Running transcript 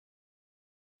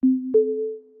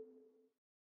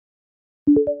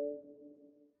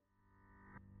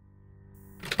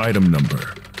Item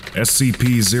number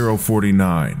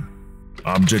SCP-049.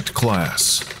 Object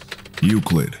Class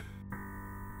Euclid.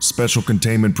 Special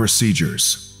Containment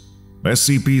Procedures.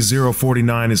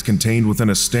 SCP-049 is contained within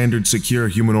a standard secure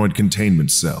humanoid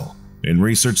containment cell in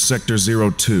Research Sector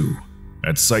 02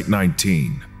 at Site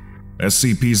 19.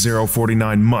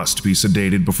 SCP-049 must be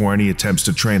sedated before any attempts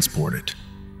to transport it.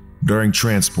 During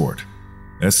transport,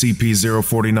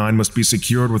 SCP-049 must be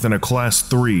secured within a Class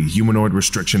 3 humanoid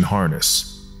restriction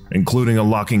harness, including a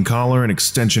locking collar and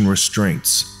extension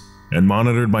restraints, and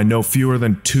monitored by no fewer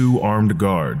than 2 armed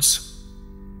guards.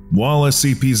 While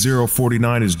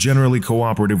SCP-049 is generally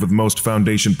cooperative with most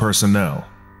Foundation personnel,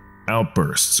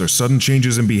 outbursts or sudden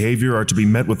changes in behavior are to be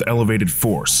met with elevated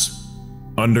force.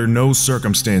 Under no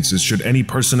circumstances should any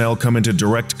personnel come into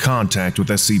direct contact with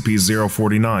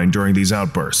SCP-049 during these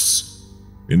outbursts.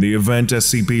 In the event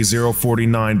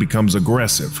SCP-049 becomes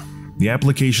aggressive, the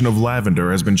application of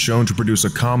lavender has been shown to produce a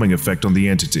calming effect on the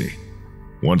entity.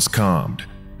 Once calmed,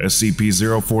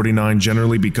 SCP-049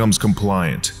 generally becomes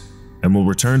compliant and will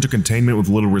return to containment with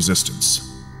little resistance.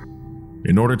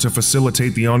 In order to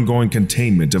facilitate the ongoing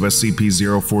containment of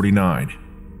SCP-049,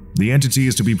 the entity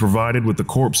is to be provided with the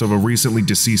corpse of a recently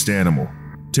deceased animal,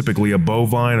 typically a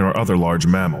bovine or other large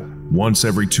mammal, once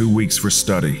every 2 weeks for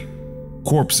study.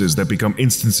 Corpses that become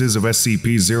instances of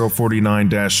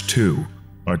SCP-049-2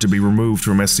 are to be removed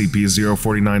from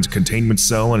SCP-049's containment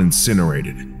cell and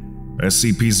incinerated.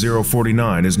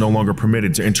 SCP-049 is no longer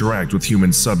permitted to interact with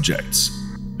human subjects,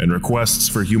 and requests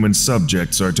for human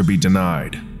subjects are to be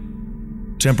denied.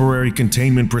 Temporary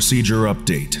Containment Procedure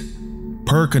Update.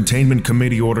 Per Containment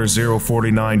Committee Order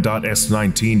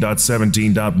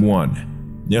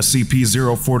 049.S19.17.1,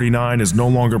 SCP-049 is no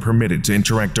longer permitted to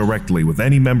interact directly with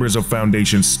any members of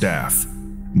Foundation staff,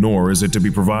 nor is it to be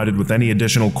provided with any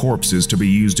additional corpses to be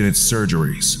used in its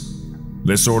surgeries.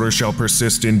 This order shall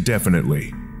persist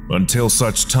indefinitely, until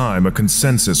such time a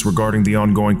consensus regarding the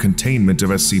ongoing containment of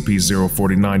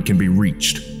SCP-049 can be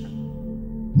reached.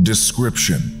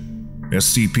 Description: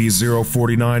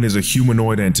 SCP-049 is a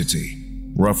humanoid entity,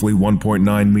 roughly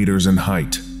 1.9 meters in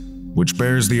height, which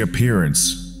bears the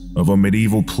appearance of a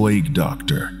medieval plague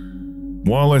doctor.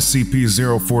 While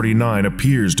SCP-049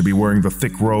 appears to be wearing the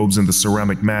thick robes and the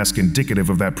ceramic mask indicative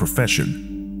of that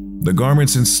profession, the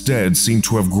garments instead seem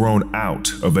to have grown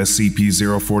out of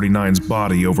SCP-049's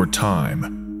body over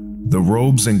time. The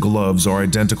robes and gloves are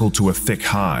identical to a thick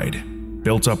hide,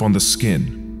 built up on the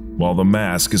skin, while the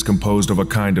mask is composed of a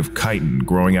kind of chitin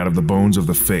growing out of the bones of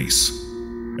the face,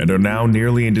 and are now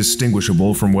nearly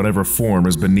indistinguishable from whatever form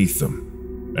is beneath them.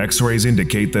 X-rays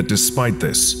indicate that despite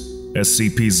this,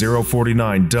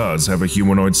 SCP-049 does have a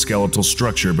humanoid skeletal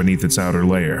structure beneath its outer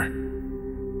layer.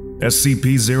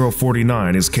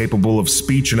 SCP-049 is capable of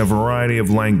speech in a variety of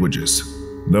languages,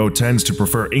 though tends to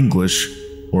prefer English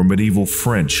or medieval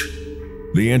French.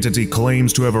 The entity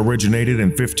claims to have originated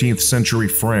in 15th century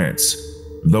France,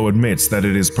 though admits that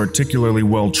it is particularly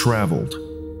well-traveled.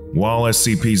 While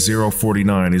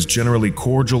SCP-049 is generally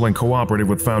cordial and cooperative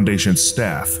with Foundation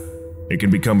staff, it can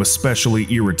become especially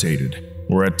irritated,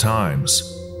 or at times,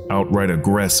 outright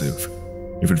aggressive,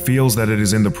 if it feels that it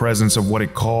is in the presence of what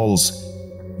it calls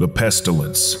the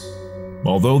Pestilence.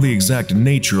 Although the exact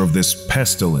nature of this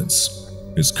pestilence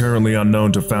is currently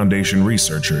unknown to Foundation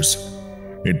researchers,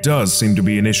 it does seem to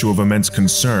be an issue of immense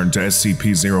concern to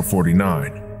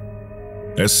SCP-049.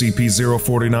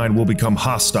 SCP-049 will become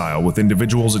hostile with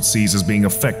individuals it sees as being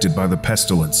affected by the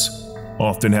pestilence,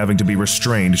 often having to be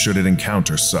restrained should it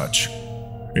encounter such.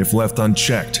 If left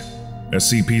unchecked,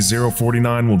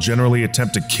 SCP-049 will generally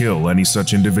attempt to kill any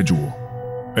such individual.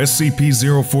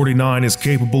 SCP-049 is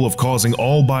capable of causing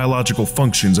all biological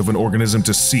functions of an organism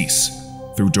to cease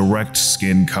through direct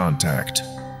skin contact.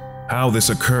 How this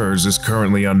occurs is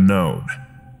currently unknown,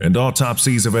 and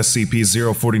autopsies of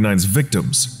SCP-049's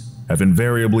victims have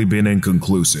invariably been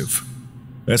inconclusive.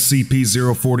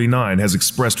 SCP-049 has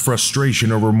expressed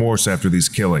frustration or remorse after these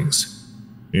killings,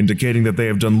 indicating that they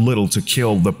have done little to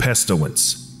kill the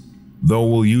Pestilence, though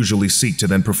will usually seek to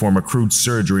then perform a crude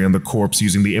surgery on the corpse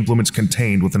using the implements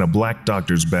contained within a black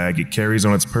doctor's bag it carries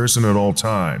on its person at all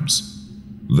times.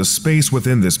 The space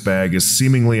within this bag is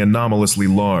seemingly anomalously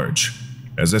large,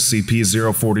 as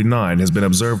SCP-049 has been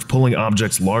observed pulling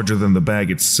objects larger than the bag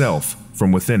itself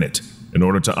from within it in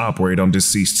order to operate on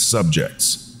deceased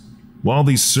subjects. While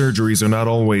these surgeries are not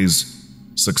always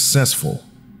successful,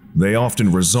 they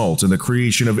often result in the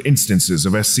creation of instances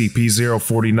of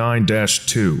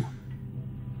SCP-049-2.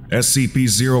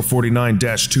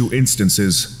 SCP-049-2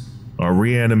 instances are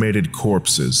reanimated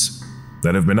corpses.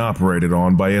 that have been operated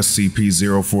on by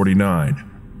SCP-049.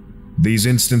 These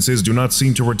instances do not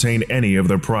seem to retain any of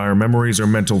their prior memories or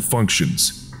mental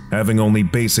functions, having only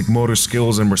basic motor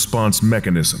skills and response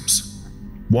mechanisms.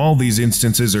 While these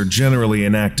instances are generally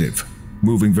inactive,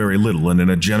 moving very little and in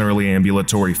a generally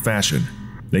ambulatory fashion,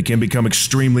 they can become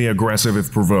extremely aggressive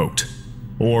if provoked,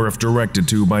 or if directed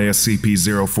to by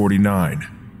SCP-049.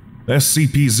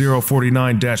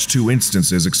 SCP-049-2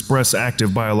 instances express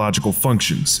active biological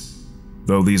functions,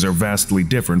 though these are vastly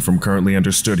different from currently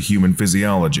understood human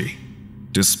physiology.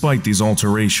 Despite these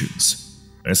alterations,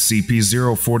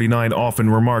 SCP-049 often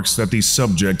remarks that these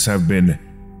subjects have been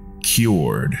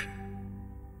cured.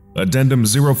 Addendum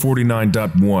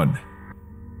 049.1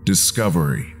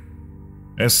 Discovery.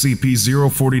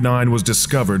 SCP-049 was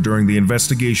discovered during the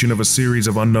investigation of a series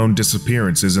of unknown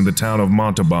disappearances in the town of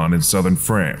Montauban in southern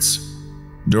France.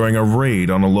 During a raid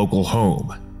on a local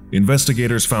home,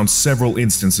 investigators found several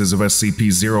instances of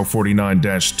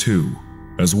SCP-049-2,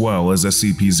 as well as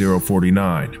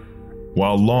SCP-049.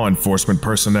 While law enforcement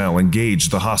personnel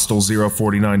engaged the hostile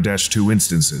 049-2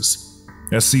 instances,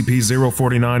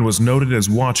 SCP-049 was noted as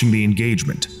watching the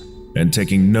engagement and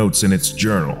taking notes in its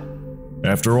journal.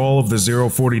 After all of the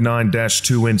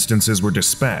 049-2 instances were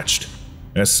dispatched,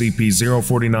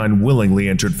 SCP-049 willingly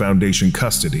entered Foundation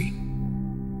custody.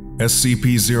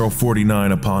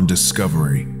 SCP-049 upon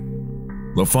discovery.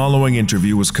 The following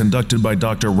interview was conducted by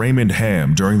Dr. Raymond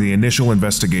Ham during the initial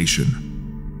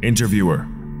investigation. Interviewer: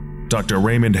 Dr.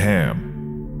 Raymond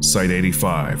Ham, Site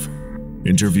 85.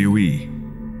 Interviewee: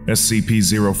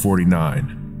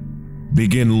 SCP-049.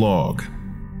 Begin log.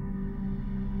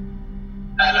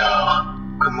 Alors,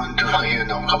 comment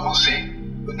devrions-nous commencer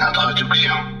une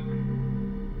introduction?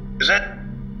 Is that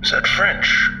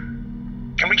French?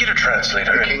 Can we get a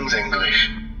translator? The King's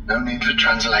English. No need for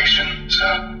translation,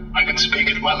 sir. I can speak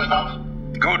it well enough.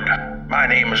 Good. My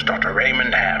name is Dr.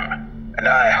 Raymond Ham, and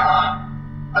I... Ah,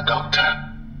 a doctor.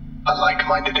 A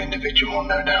like-minded individual,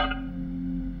 no doubt.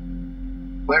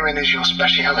 Wherein is your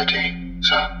speciality,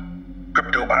 sir?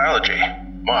 Cryptobiology.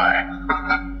 Why?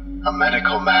 A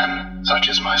medical man, such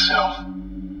as myself.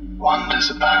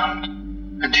 Wonders abound.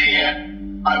 And here,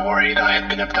 I worried I had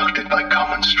been abducted by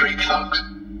common street thugs.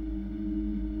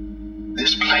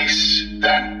 This place,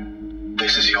 then,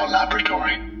 this is your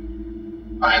laboratory.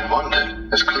 I had wondered,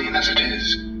 as clean as it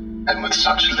is, and with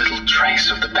such little trace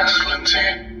of the pestilence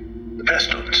here. The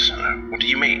pestilence? What do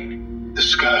you mean? The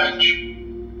scourge.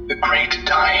 The great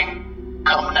dying.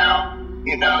 Come now.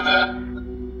 You know the...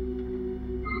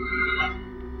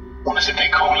 What is it they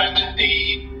call it?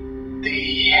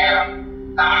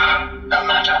 No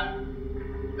matter.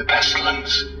 The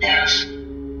pestilence, yes.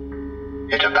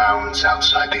 It abounds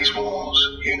outside these walls,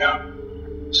 you know.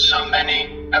 So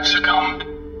many have succumbed,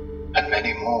 and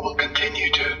many more will continue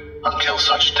to, until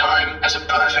such time as a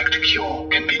perfect cure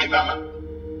can be developed.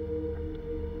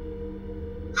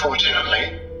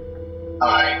 Fortunately,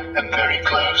 I am very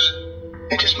close.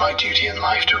 It is my duty in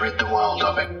life to rid the world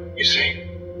of it, you see.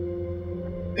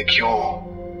 The cure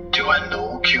to end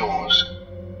all cures.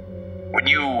 When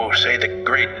you say the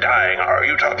great dying, are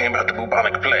you talking about the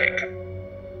bubonic plague?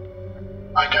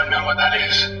 I don't know what that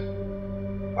is.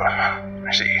 I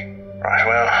see. Right,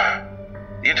 well,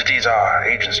 the entities our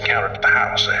agents encountered at the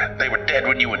house, they were dead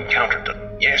when you encountered them,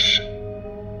 yes?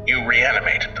 You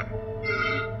reanimated them.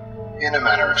 In a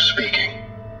manner of speaking,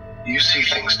 you see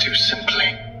things too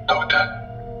simply, Doctor.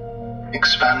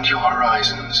 Expand your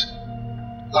horizons.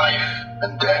 Life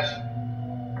and death,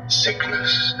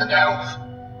 sickness and health.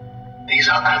 These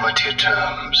are amateur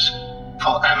terms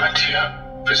for amateur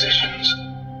physicians.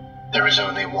 There is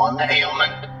only one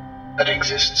ailment that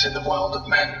exists in the world of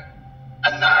men,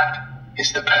 and that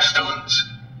is the pestilence,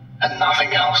 and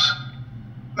nothing else.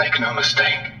 Make no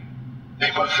mistake,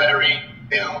 they were very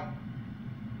ill.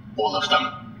 All of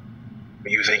them.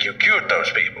 You think you cured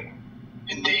those people?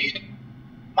 Indeed.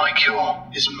 My cure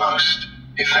is most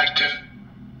effective.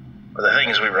 But the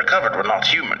things we recovered were not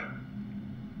human.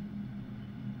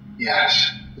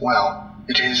 Yes, well,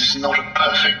 it is not a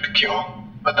perfect cure,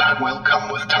 but that will come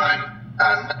with time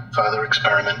and further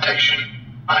experimentation.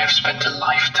 I have spent a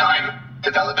lifetime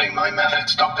developing my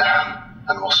methods, Dr. Ham,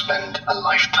 and will spend a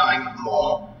lifetime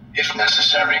more if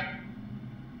necessary.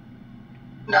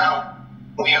 Now,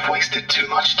 we have wasted too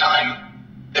much time.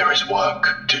 There is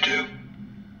work to do.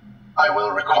 I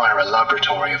will require a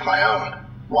laboratory of my own,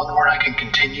 one where I can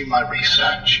continue my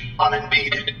research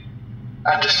unimpeded.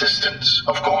 And assistance,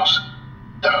 of course,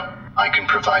 though I can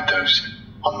provide those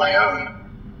on my own.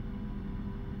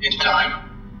 In time.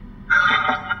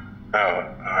 Oh,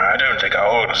 I don't think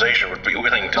our organization would be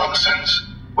willing to... Nonsense.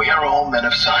 We are all men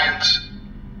of science.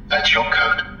 Fetch your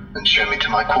coat and show me to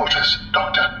my quarters,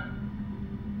 Doctor.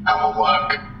 Our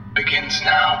work begins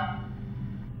now.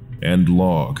 End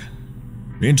log.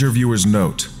 Interviewer's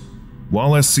note.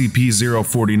 While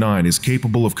SCP-049 is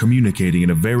capable of communicating in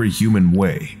a very human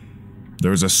way,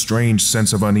 there is a strange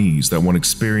sense of unease that one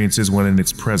experiences when in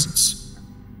its presence.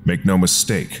 Make no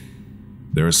mistake,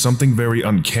 there is something very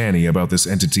uncanny about this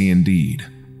entity indeed.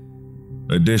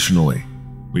 Additionally,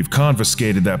 we've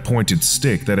confiscated that pointed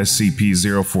stick that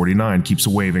SCP-049 keeps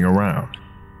waving around.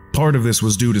 Part of this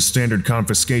was due to standard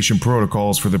confiscation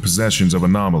protocols for the possessions of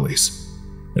anomalies,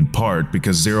 and part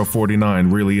because 049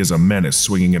 really is a menace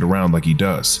swinging it around like he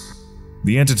does.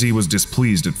 The entity was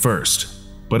displeased at first,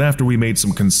 but after we made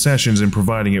some concessions in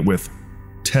providing it with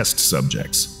test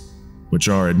subjects, which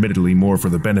are admittedly more for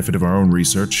the benefit of our own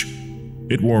research,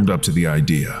 it warmed up to the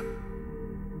idea.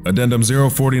 Addendum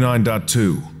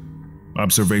 049.2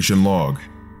 Observation Log.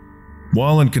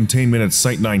 While in containment at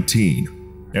Site-19,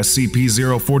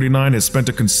 SCP-049 has spent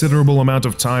a considerable amount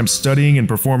of time studying and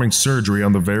performing surgery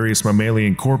on the various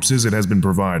mammalian corpses it has been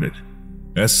provided.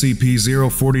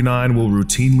 SCP-049 will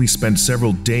routinely spend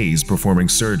several days performing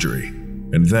surgery,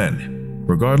 and then,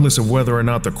 regardless of whether or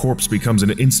not the corpse becomes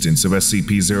an instance of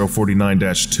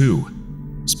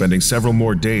SCP-049-2, spending several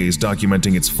more days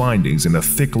documenting its findings in a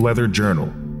thick leather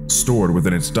journal stored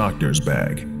within its doctor's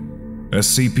bag.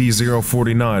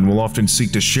 SCP-049 will often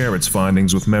seek to share its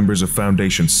findings with members of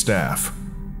Foundation staff.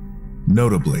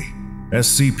 Notably,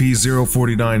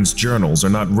 SCP-049's journals are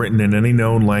not written in any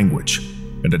known language,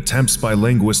 and attempts by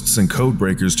linguists and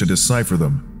codebreakers to decipher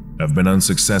them have been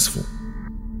unsuccessful.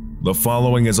 The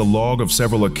following is a log of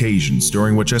several occasions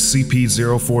during which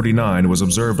SCP-049 was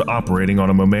observed operating on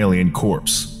a mammalian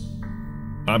corpse.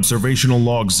 Observational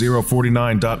Log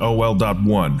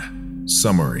 049.OL.1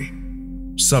 Summary.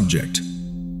 Subject: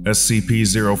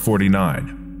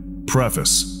 SCP-049.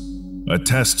 Preface: a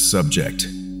test subject,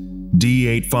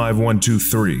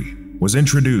 D85123, was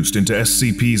introduced into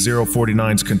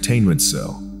SCP-049's containment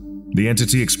cell. The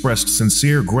entity expressed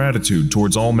sincere gratitude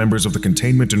towards all members of the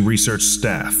containment and research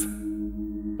staff.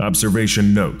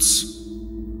 Observation notes: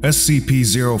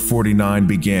 SCP-049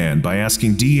 began by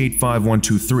asking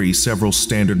D85123 several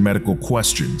standard medical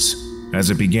questions as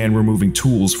it began removing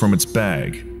tools from its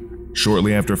bag.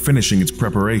 Shortly after finishing its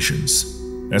preparations,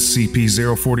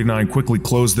 SCP-049 quickly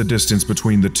closed the distance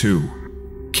between the two,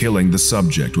 killing the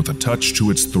subject with a touch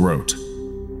to its throat.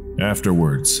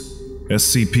 Afterwards,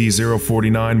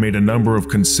 SCP-049 made a number of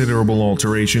considerable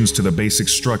alterations to the basic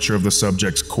structure of the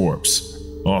subject's corpse,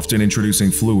 often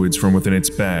introducing fluids from within its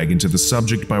bag into the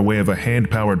subject by way of a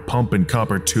hand-powered pump and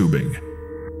copper tubing.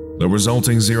 The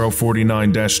resulting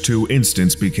 049-2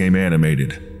 instance became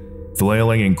animated,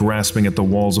 flailing and grasping at the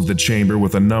walls of the chamber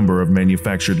with a number of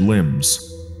manufactured limbs,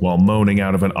 while moaning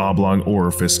out of an oblong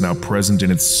orifice now present in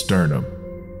its sternum.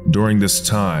 During this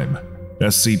time,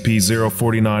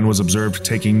 SCP-049 was observed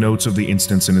taking notes of the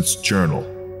instance in its journal,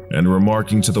 and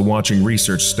remarking to the watching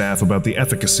research staff about the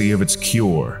efficacy of its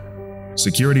cure.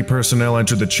 Security personnel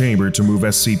entered the chamber to move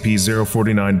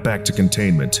SCP-049 back to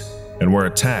containment, and were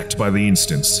attacked by the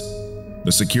instance.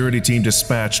 The security team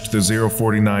dispatched the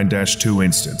 049-2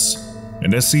 instance,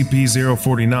 and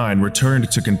SCP-049 returned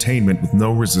to containment with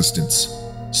no resistance,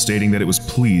 stating that it was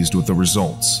pleased with the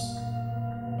results.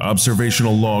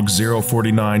 Observational Log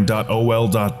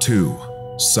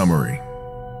 049.OL.2 Summary.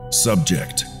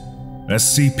 Subject: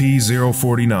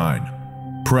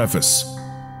 SCP-049. Preface: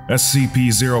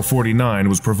 SCP-049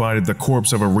 was provided the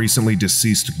corpse of a recently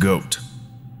deceased goat.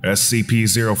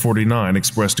 SCP-049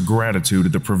 expressed gratitude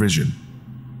at the provision.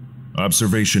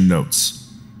 Observation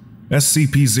notes: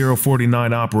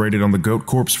 SCP-049 operated on the goat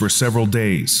corpse for several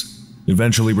days,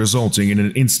 eventually resulting in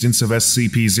an instance of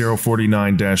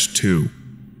SCP-049-2.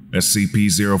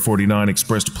 SCP-049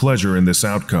 expressed pleasure in this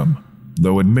outcome,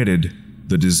 though admitted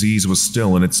the disease was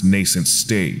still in its nascent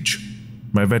stage.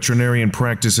 My veterinarian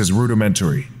practice is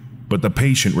rudimentary, but the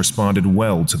patient responded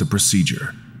well to the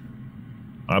procedure.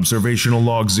 Observational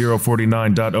Log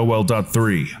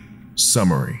 049.OL.3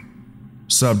 Summary.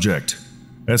 Subject: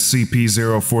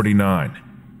 SCP-049.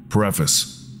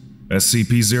 Preface: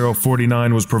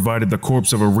 SCP-049 was provided the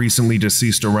corpse of a recently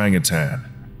deceased orangutan.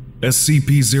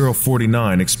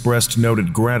 SCP-049 expressed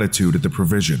noted gratitude at the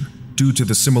provision due to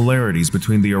the similarities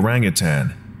between the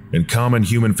orangutan and common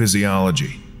human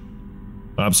physiology.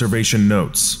 Observation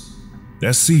notes: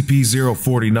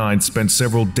 SCP-049 spent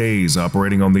several days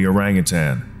operating on the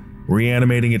orangutan,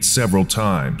 reanimating it several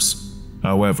times.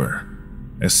 However,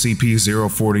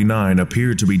 SCP-049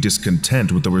 appeared to be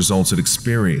discontent with the results it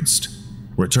experienced,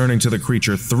 returning to the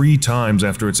creature 3 times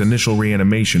after its initial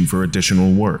reanimation for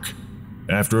additional work.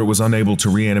 After it was unable to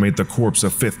reanimate the corpse a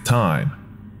 5th time,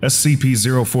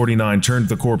 SCP-049 turned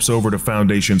the corpse over to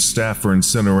Foundation staff for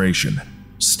incineration,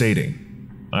 stating,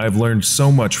 "I have learned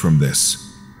so much from this.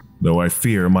 Though I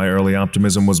fear my early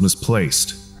optimism was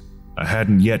misplaced, I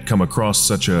hadn't yet come across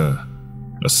such a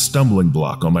stumbling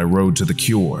block on my road to the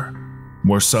cure.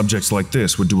 More subjects like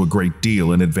this would do a great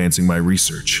deal in advancing my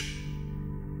research."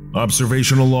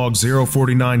 Observational Log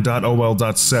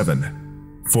 049.OL.7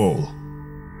 Full.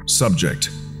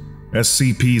 Subject: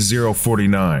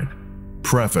 SCP-049.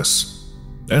 Preface: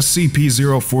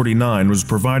 SCP-049 was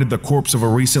provided the corpse of a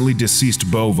recently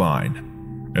deceased bovine.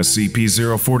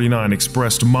 SCP-049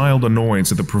 expressed mild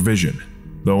annoyance at the provision,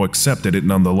 though accepted it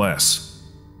nonetheless.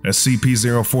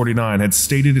 SCP-049 had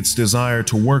stated its desire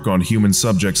to work on human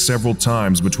subjects several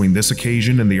times between this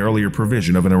occasion and the earlier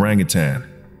provision of an orangutan,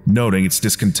 noting its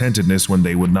discontentedness when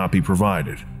they would not be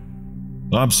provided.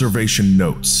 Observation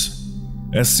notes: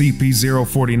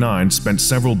 SCP-049 spent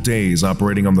several days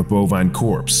operating on the bovine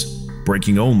corpse,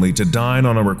 breaking only to dine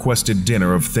on a requested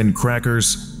dinner of thin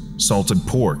crackers, salted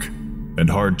pork, and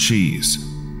hard cheese.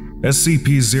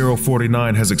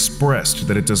 SCP-049 has expressed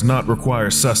that it does not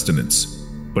require sustenance,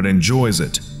 but enjoys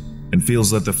it, and feels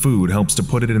that the food helps to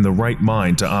put it in the right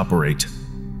mind to operate.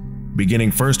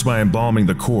 Beginning first by embalming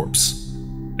the corpse,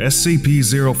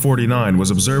 SCP-049 was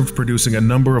observed producing a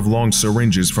number of long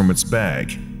syringes from its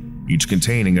bag, each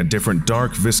containing a different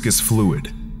dark viscous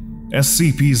fluid.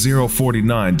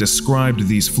 SCP-049 described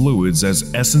these fluids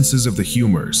as essences of the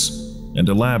humors, and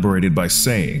elaborated by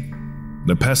saying,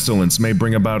 "The pestilence may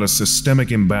bring about a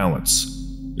systemic imbalance.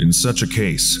 In such a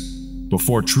case,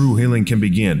 before true healing can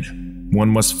begin, one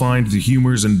must find the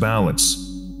humors in balance,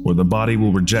 or the body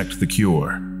will reject the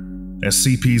cure."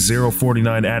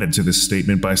 SCP-049 added to this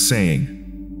statement by saying,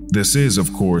 "This is,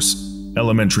 of course,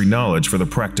 elementary knowledge for the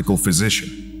practical physician.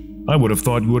 I would have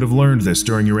thought you would have learned this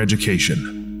during your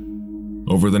education."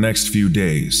 Over the next few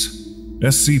days,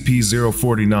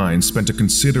 SCP-049 spent a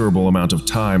considerable amount of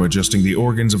time adjusting the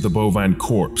organs of the bovine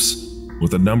corpse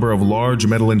with a number of large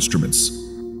metal instruments.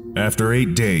 After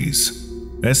 8 days,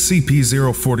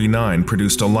 SCP-049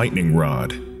 produced a lightning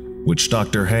rod, which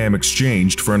Dr. Ham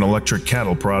exchanged for an electric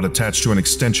cattle prod attached to an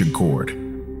extension cord,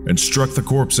 and struck the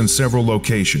corpse in several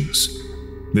locations.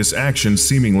 This action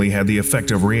seemingly had the effect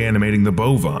of reanimating the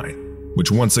bovine,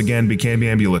 which once again became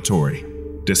ambulatory,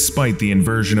 despite the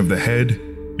inversion of the head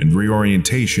and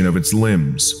reorientation of its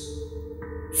limbs.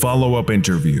 Follow-up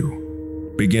interview.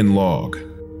 Begin log.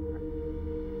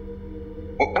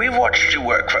 We've watched you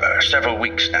work for several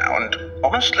weeks now, and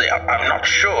honestly, I'm not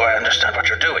sure I understand what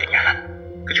you're doing.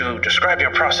 Could you describe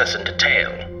your process in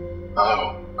detail?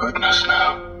 Oh, goodness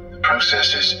no. The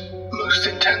process is most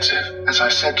intensive. As I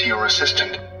said to your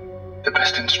assistant, the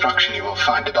best instruction you will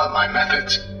find about my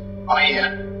methods are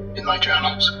here, in my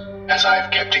journals, as I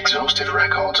have kept exhaustive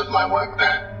records of my work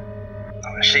there.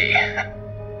 I see.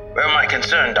 Well, my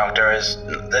concern, Doctor, is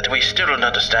that we still don't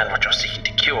understand what you're seeking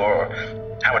to cure, or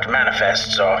how it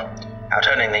manifests, or how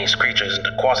turning these creatures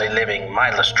into quasi-living,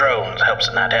 mindless drones helps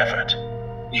in that effort.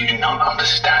 You do not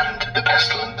understand the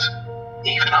pestilence,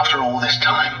 even after all this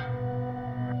time.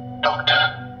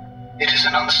 Doctor, it is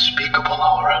an unspeakable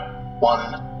horror,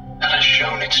 one that has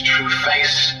shown its true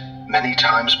face many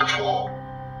times before,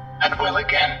 and will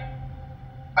again.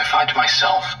 I find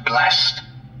myself blessed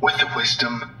with the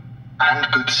wisdom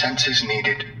and good senses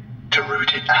needed to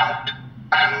root it out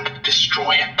and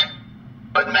destroy it.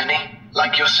 But many,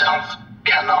 like yourself,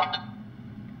 cannot.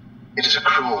 It is a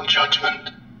cruel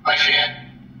judgment, I fear,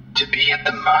 to be at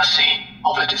the mercy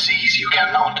of a disease you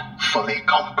cannot fully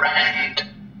comprehend.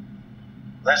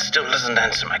 That still doesn't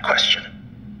answer my question.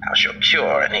 How's your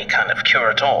cure any kind of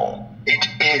cure at all? It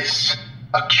is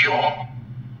a cure.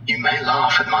 You may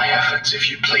laugh at my efforts if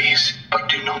you please, but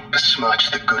do not besmirch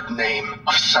the good name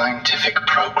of scientific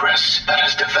progress that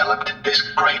has developed this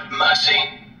great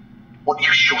mercy. What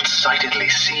you short-sightedly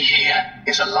see here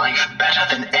is a life better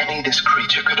than any this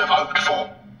creature could have hoped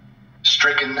for.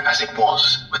 Stricken as it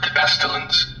was with the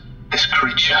pestilence, this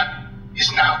creature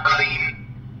is now clean,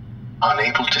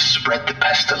 unable to spread the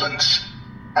pestilence,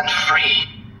 and free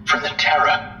from the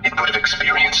terror it would have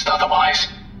experienced otherwise.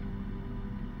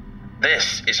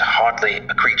 This is hardly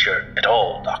a creature at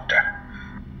all, Doctor.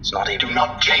 It's not even— Do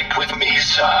not jape with me,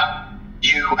 sir.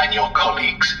 You and your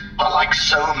colleagues are like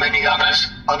so many others,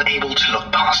 unable to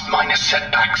look past minor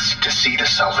setbacks to see the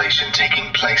salvation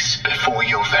taking place before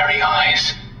your very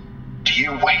eyes. Do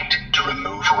you wait to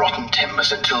remove rotten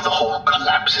timbers until the whole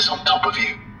collapses on top of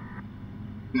you?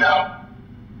 No.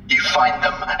 You find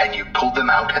them and you pull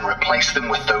them out and replace them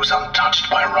with those untouched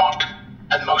by rot.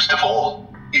 And most of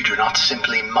all, you do not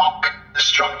simply mock the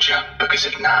structure because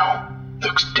it now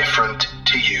looks different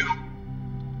to you.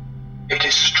 It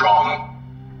is strong.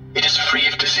 It is free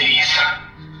of disease.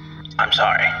 I'm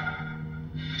sorry.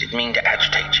 Didn't mean to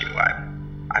agitate you.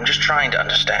 I'm just trying to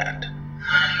understand.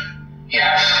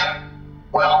 Yes.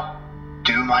 Well,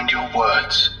 do mind your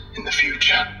words in the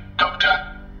future,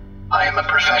 Doctor. I am a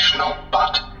professional,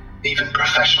 but even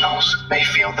professionals may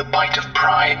feel the bite of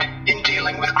pride in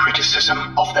dealing with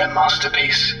criticism of their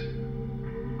masterpiece.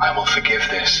 I will forgive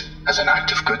this as an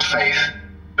act of good faith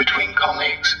between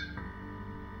colleagues.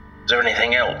 Is there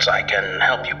anything else I can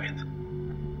help you with?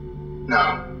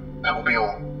 No, that will be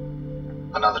all.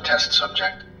 Another test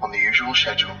subject on the usual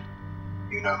schedule.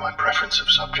 You know my preference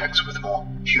of subjects with more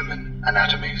human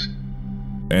anatomies.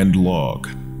 End log.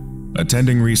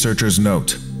 Attending researchers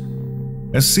note: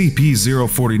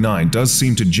 SCP-049 does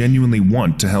seem to genuinely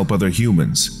want to help other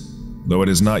humans, though it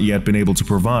has not yet been able to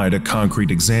provide a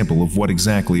concrete example of what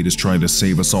exactly it is trying to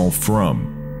save us all from.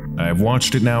 I have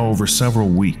watched it now over several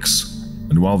weeks,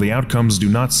 and while the outcomes do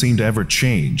not seem to ever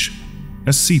change,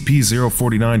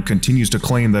 SCP-049 continues to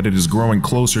claim that it is growing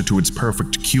closer to its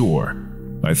perfect cure.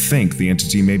 I think the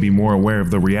entity may be more aware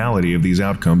of the reality of these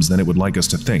outcomes than it would like us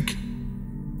to think.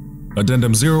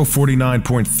 Addendum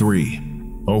 049.3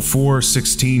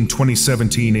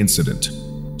 04/16/2017 Incident.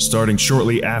 Starting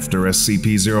shortly after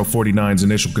SCP-049's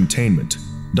initial containment,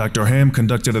 Dr. Ham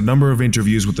conducted a number of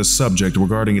interviews with the subject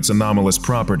regarding its anomalous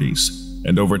properties,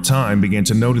 and over time began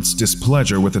to note its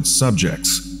displeasure with its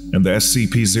subjects and the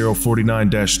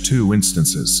SCP-049-2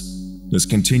 instances. This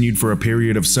continued for a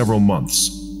period of several months,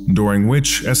 during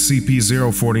which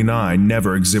SCP-049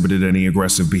 never exhibited any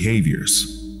aggressive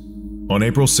behaviors. On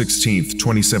April 16,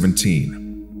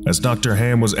 2017, as Dr.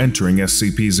 Ham was entering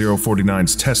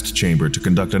SCP-049's test chamber to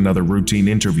conduct another routine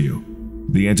interview,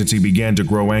 the entity began to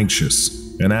grow anxious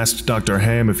and asked Dr.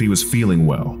 Ham if he was feeling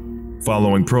well.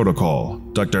 Following protocol,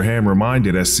 Dr. Ham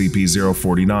reminded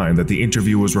SCP-049 that the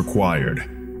interview was required,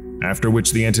 after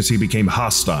which the entity became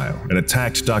hostile and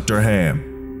attacked Dr.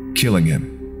 Ham, killing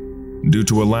him. Due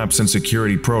to a lapse in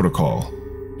security protocol,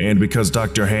 and because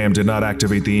Dr. Ham did not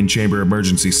activate the in-chamber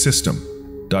emergency system,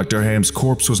 Dr. Ham's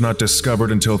corpse was not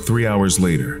discovered until 3 hours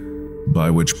later, by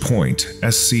which point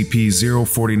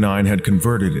SCP-049 had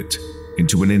converted it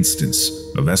into an instance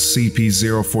of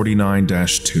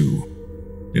SCP-049-2.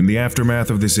 In the aftermath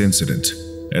of this incident,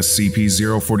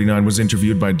 SCP-049 was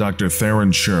interviewed by Dr.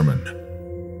 Theron Sherman.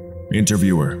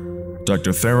 Interviewer: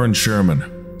 Dr. Theron Sherman,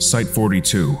 Site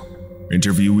 42.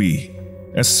 Interviewee: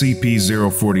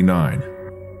 SCP-049.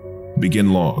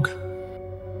 Begin log.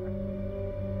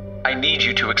 I need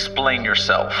you to explain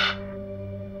yourself.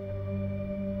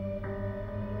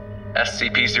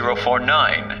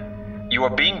 SCP-049, you are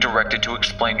being directed to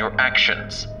explain your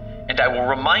actions, and I will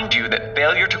remind you that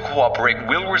failure to cooperate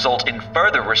will result in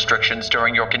further restrictions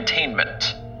during your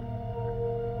containment.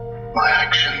 My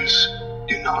actions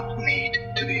do not need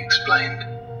to be explained.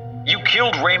 You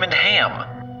killed Raymond Ham,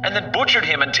 and then butchered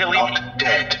him until he... Not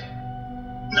dead.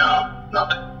 No, not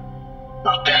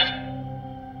dead.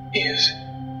 He is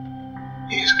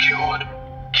cured.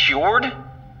 Cured?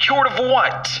 Cured of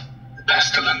what? The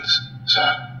pestilence,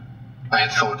 sir. I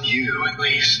had thought you, at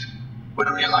least, would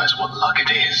realize what luck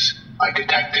it is. I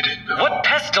detected it before. What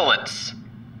pestilence?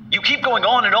 You keep going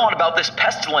on and on about this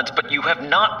pestilence, but you have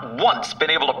not once been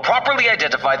able to properly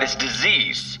identify this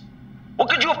disease. What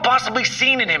could you have possibly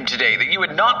seen in him today that you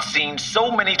had not seen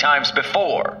so many times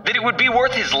before, that it would be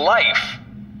worth his life?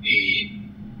 The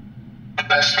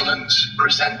pestilence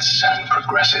presents and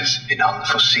progresses in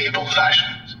unforeseeable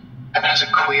fashions, and has a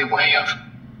queer way of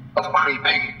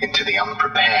creeping into the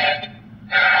unprepared.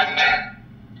 And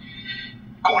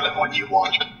call it what you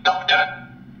want, Doctor.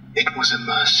 It was a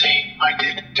mercy I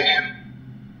did to him.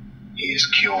 He is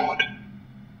cured.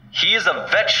 He is a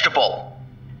vegetable.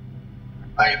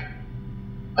 I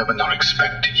would not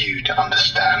expect you to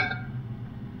understand.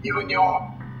 You and your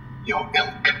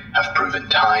ilk have proven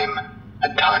time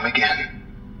and time again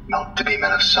not to be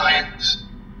men of science,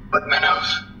 but men of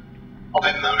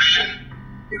emotion.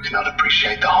 You cannot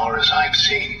appreciate the horrors I have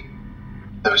seen.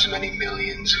 Those many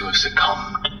millions who have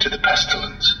succumbed to the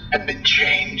pestilence and been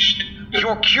changed.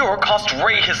 Your cure cost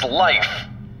Ray his life.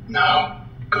 No,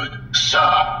 good sir.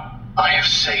 I have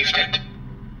saved it.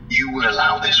 You will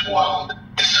allow this world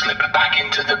to slip back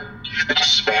into the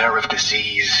despair of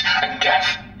disease and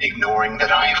death, ignoring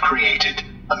that I have created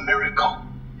a miracle.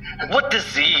 And what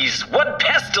disease? What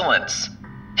pestilence?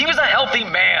 He was a healthy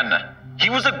man. He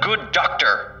was a good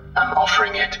doctor. I'm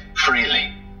offering it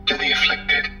freely to the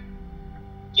afflicted.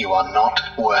 You are not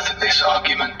worth this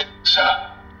argument, sir.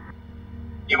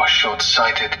 You are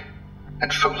short-sighted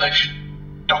and foolish.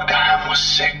 Dr. Ham was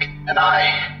sick, and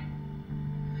I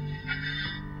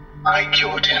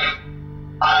cured him.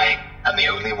 I am the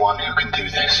only one who can do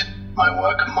this. My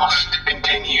work must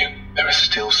continue. There is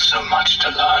still so much to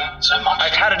learn, so much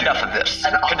I've had enough of this.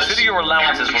 Consider your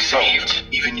allowances revoked.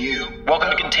 Even you.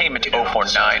 Welcome to Containment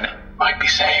 049. Might be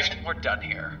saved. We're done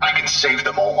here. I can save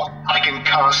them all. I can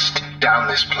cast down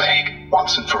this plague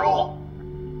once and for all.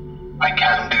 I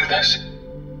can do this.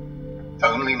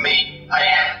 Only me.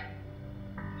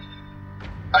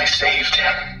 I saved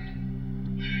him.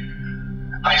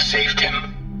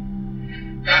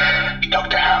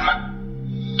 Dr. Ham.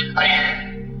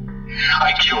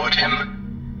 I cured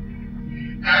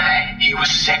him. He was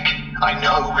sick. I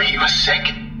know he was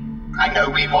sick. I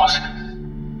know he was.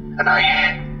 And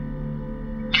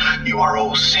you are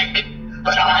all sick,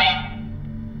 but I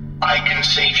can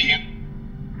save you.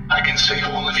 I can save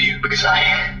all of you because I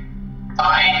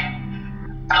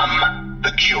am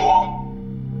the cure.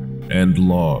 End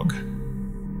log.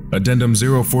 Addendum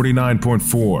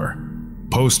 049.4.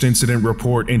 Post-incident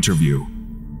report interview.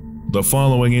 The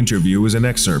following interview is an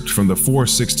excerpt from the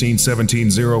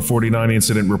 4/16/17/049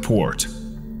 incident report.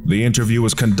 The interview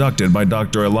was conducted by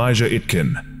Dr. Elijah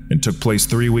Itkin and took place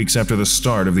 3 weeks after the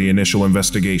start of the initial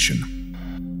investigation.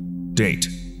 Date: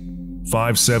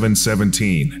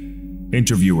 5/7/17.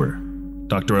 Interviewer: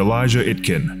 Dr. Elijah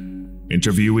Itkin.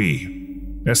 Interviewee: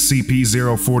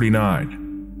 SCP-049.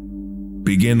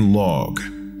 Begin log.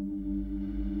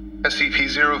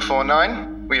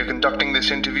 SCP-049, we are conducting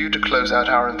this interview to close out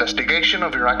our investigation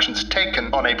of your actions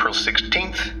taken on April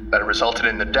 16th that resulted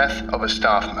in the death of a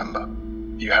staff member.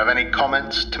 Do you have any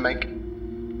comments to make?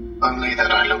 Only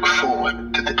that I look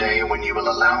forward to the day when you will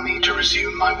allow me to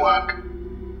resume my work.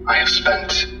 I have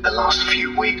spent the last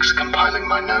few weeks compiling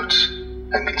my notes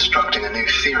and constructing a new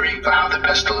theory for how the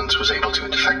Pestilence was able to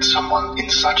infect someone in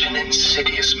such an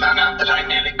insidious manner that I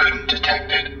nearly couldn't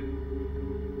detect it.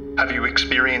 Have you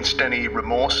experienced any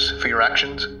remorse for your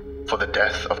actions? For the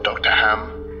death of Dr. Ham?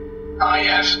 Ah,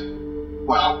 yes.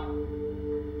 Well,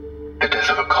 the death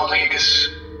of a colleague is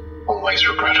always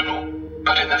regrettable.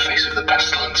 But in the face of the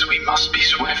Pestilence, we must be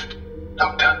swift,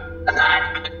 Doctor, and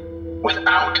act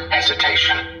without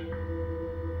hesitation.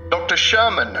 Dr.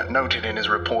 Sherman noted in his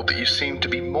report that you seemed to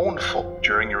be mournful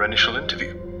during your initial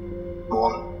interview.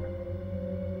 Mourn?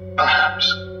 Perhaps.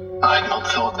 I had not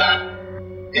thought that.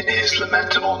 It is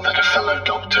lamentable that a fellow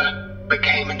doctor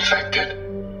became infected,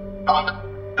 but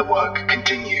the work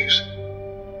continues.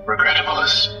 Regrettable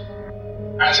as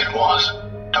it was,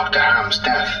 Dr. Ham's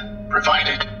death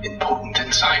provided important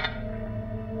insight.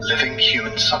 Living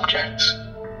human subjects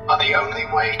are the only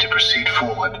way to proceed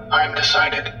forward, I am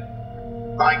decided.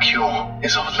 My cure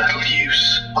is of little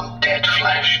use on dead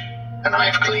flesh, and I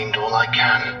have gleaned all I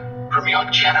can from your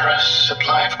generous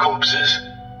supply of corpses.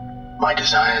 My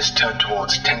desires turn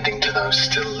towards tending to those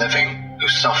still living who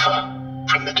suffer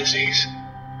from the disease.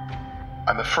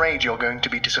 I'm afraid you're going to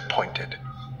be disappointed.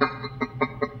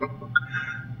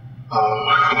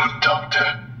 Oh,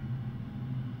 Doctor.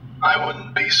 I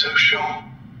wouldn't be so sure.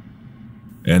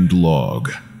 End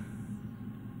log.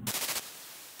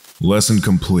 Lesson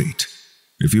complete.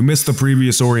 If you missed the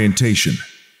previous orientation,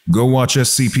 go watch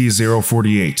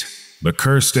SCP-048, the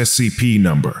cursed SCP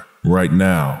number, right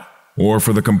now. Or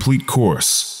for the complete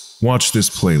course, watch this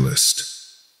playlist.